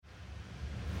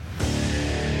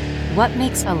What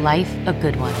makes a life a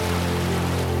good one?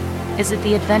 Is it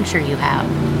the adventure you have?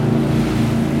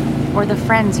 Or the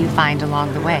friends you find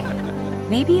along the way?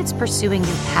 Maybe it's pursuing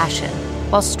your passion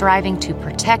while striving to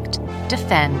protect,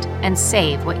 defend, and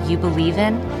save what you believe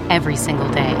in every single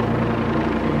day.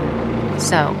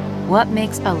 So, what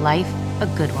makes a life a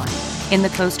good one? In the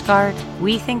Coast Guard,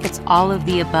 we think it's all of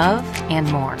the above and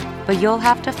more, but you'll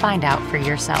have to find out for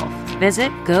yourself.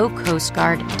 Visit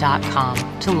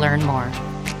gocoastguard.com to learn more.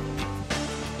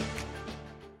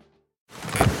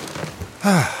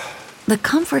 The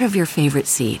comfort of your favorite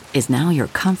seat is now your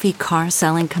comfy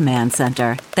car-selling command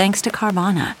center, thanks to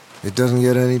Carvana. It doesn't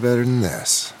get any better than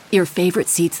this. Your favorite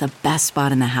seat's the best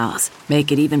spot in the house.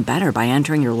 Make it even better by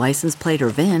entering your license plate or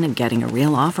VIN and getting a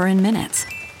real offer in minutes.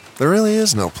 There really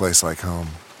is no place like home.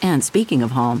 And speaking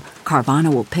of home,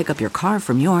 Carvana will pick up your car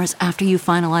from yours after you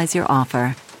finalize your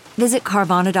offer. Visit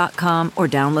Carvana.com or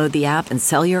download the app and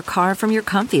sell your car from your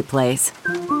comfy place.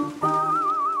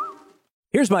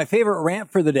 Here's my favorite rant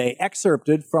for the day,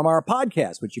 excerpted from our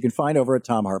podcast, which you can find over at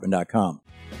TomHartman.com.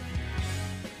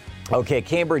 Okay,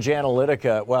 Cambridge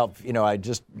Analytica. Well, you know, I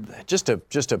just to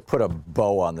put a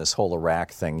bow on this whole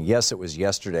Iraq thing. Yes, it was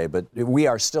yesterday, but we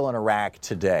are still in Iraq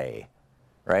today,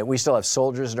 right? We still have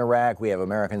soldiers in Iraq. We have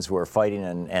Americans who are fighting,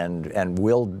 and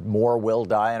more will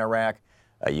die in Iraq.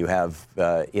 You have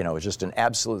just an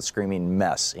absolute screaming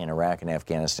mess in Iraq and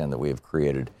Afghanistan that we have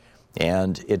created,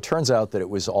 and it turns out that it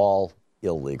was all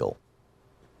illegal.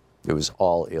 It was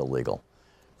all illegal.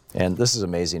 And this is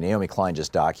amazing. Naomi Klein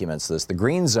just documents this. The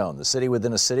Green Zone, the city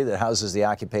within a city that houses the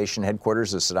occupation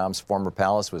headquarters of Saddam's former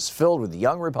palace, was filled with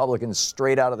young Republicans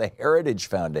straight out of the Heritage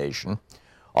Foundation,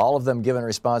 all of them given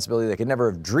responsibility they could never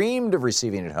have dreamed of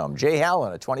receiving at home. Jay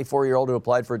Hallen, a 24-year-old who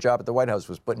applied for a job at the White House,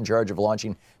 was put in charge of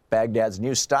launching Baghdad's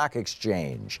new stock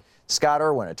exchange. Scott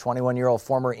Irwin, a 21-year-old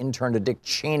former intern to Dick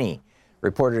Cheney,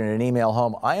 reported in an email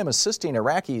home, "I am assisting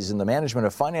Iraqis in the management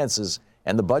of finances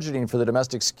and the budgeting for the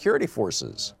domestic security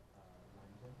forces."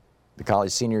 The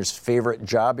college senior's favorite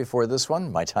job before this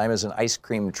one? My time as an ice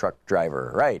cream truck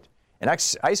driver. Right. An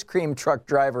ice cream truck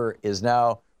driver is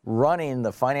now running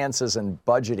the finances and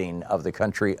budgeting of the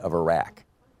country of Iraq.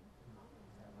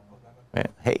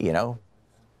 Hey, you know,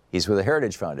 he's with the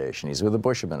Heritage Foundation. He's with the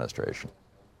Bush administration.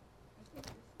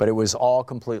 But it was all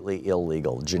completely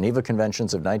illegal. Geneva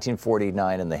Conventions of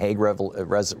 1949 and the Hague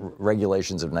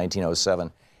Regulations of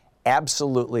 1907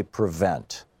 absolutely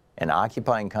prevent an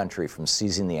occupying country from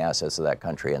seizing the assets of that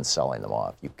country and selling them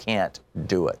off. You can't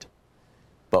do it.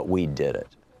 But we did it.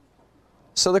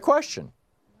 So the question,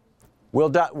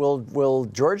 will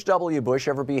George W. Bush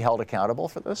ever be held accountable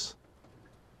for this?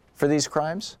 For these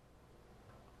crimes?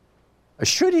 Or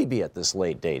should he be at this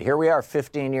late date? Here we are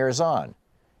 15 years on.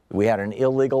 We had an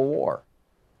illegal war.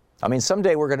 I mean,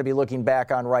 someday we're going to be looking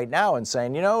back on right now and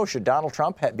saying, you know, should Donald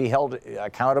Trump be held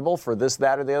accountable for this,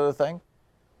 that, or the other thing?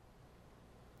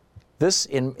 This,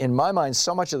 in my mind,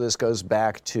 so much of this goes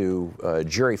back to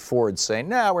Jerry Ford saying,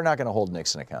 nah, we're not going to hold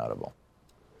Nixon accountable.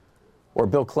 Or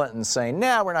Bill Clinton saying,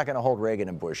 nah, we're not going to hold Reagan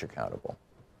and Bush accountable.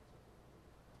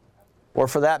 Or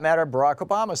for that matter, Barack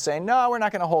Obama saying, no, we're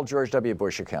not going to hold George W.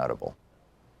 Bush accountable.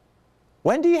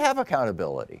 When do you have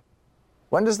accountability?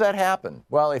 When does that happen?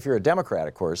 Well, if you're a Democrat,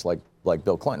 of course, like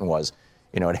Bill Clinton was,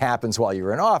 you know, it happens while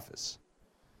you're in office.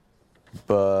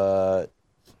 But,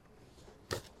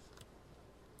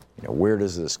 you know, where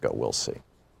does this go? We'll see.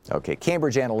 Okay,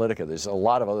 Cambridge Analytica, there's a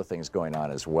lot of other things going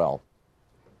on as well.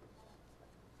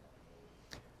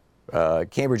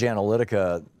 Cambridge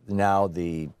Analytica, now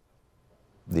the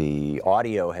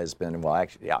audio has been, well,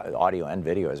 actually, audio and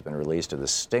video has been released of the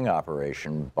sting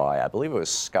operation by, I believe it was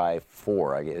Sky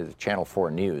 4, Channel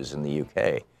 4 News in the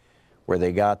UK, where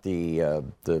they got the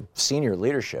senior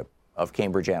leadership of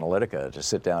Cambridge Analytica to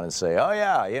sit down and say, oh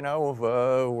yeah, you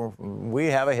know, we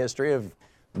have a history of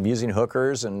using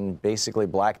hookers and basically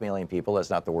blackmailing people. That's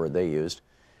not the word they used.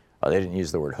 They didn't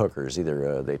use the word hookers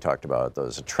either. They talked about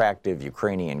those attractive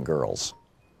Ukrainian girls.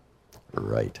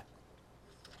 Right.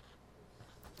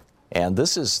 And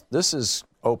this is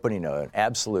opening an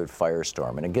absolute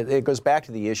firestorm. And it goes back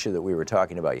to the issue that we were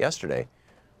talking about yesterday,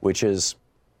 which is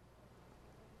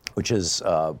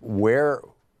where,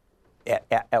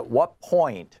 at what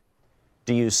point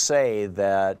do you say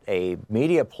that a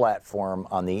media platform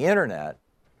on the internet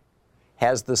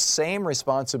has the same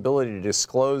responsibility to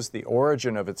disclose the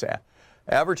origin of its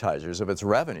advertisers, of its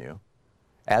revenue,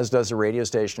 as does a radio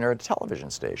station or a television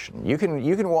station? You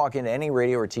can walk into any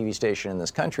radio or TV station in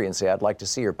this country and say, I'd like to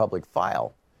see your public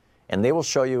file. And they will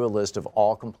show you a list of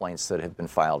all complaints that have been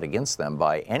filed against them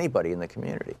by anybody in the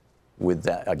community,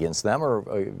 against them or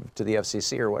to the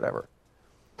FCC or whatever.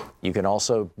 You can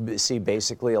also see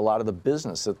basically a lot of the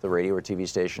business that the radio or TV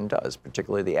station does,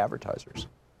 particularly the advertisers.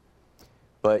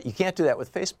 But you can't do that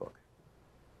with Facebook.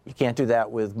 You can't do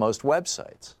that with most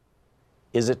websites.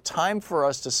 Is it time for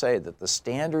us to say that the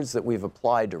standards that we've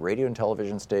applied to radio and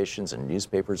television stations and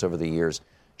newspapers over the years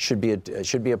should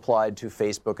be applied to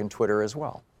Facebook and Twitter as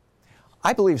well?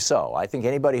 I believe so. I think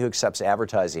anybody who accepts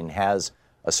advertising has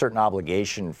a certain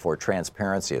obligation for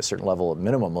transparency, a certain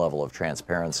minimum level of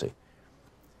transparency.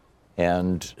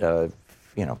 And,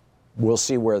 we'll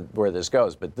see where this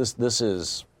goes. But this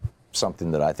is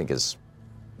something that I think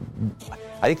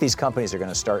these companies are going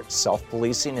to start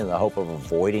self-policing in the hope of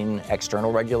avoiding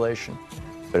external regulation.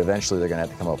 But eventually they're going to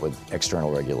have to come up with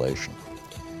external regulation.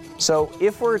 So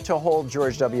if we're to hold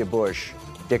George W. Bush,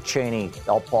 Dick Cheney,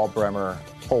 Paul Bremer,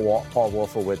 Paul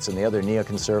Wolfowitz, and the other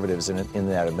neoconservatives in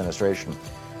that administration,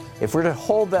 if we're to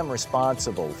hold them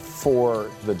responsible for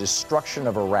the destruction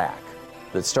of Iraq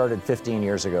that started 15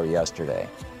 years ago yesterday,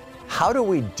 how do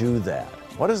we do that?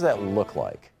 What does that look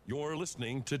like? You're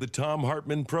listening to the Thom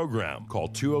Hartmann Program. Call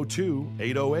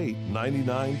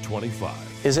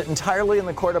 202-808-9925. Is it entirely in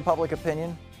the court of public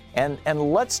opinion? And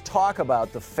let's talk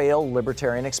about the failed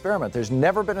libertarian experiment. There's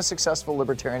never been a successful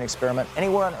libertarian experiment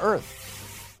anywhere on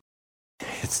earth.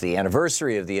 It's the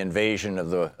anniversary of the invasion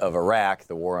of Iraq,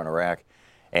 the war on Iraq.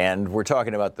 And we're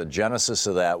talking about the genesis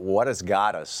of that, what has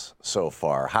got us so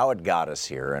far, how it got us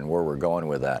here, and where we're going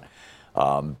with that.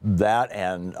 That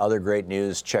and other great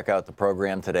news, check out the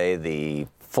program today. The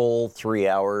full 3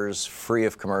 hours, free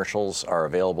of commercials, are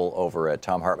available over at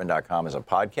thomhartmann.com as a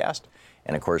podcast.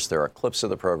 And, of course, there are clips of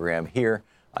the program here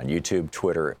on YouTube,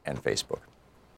 Twitter, and Facebook.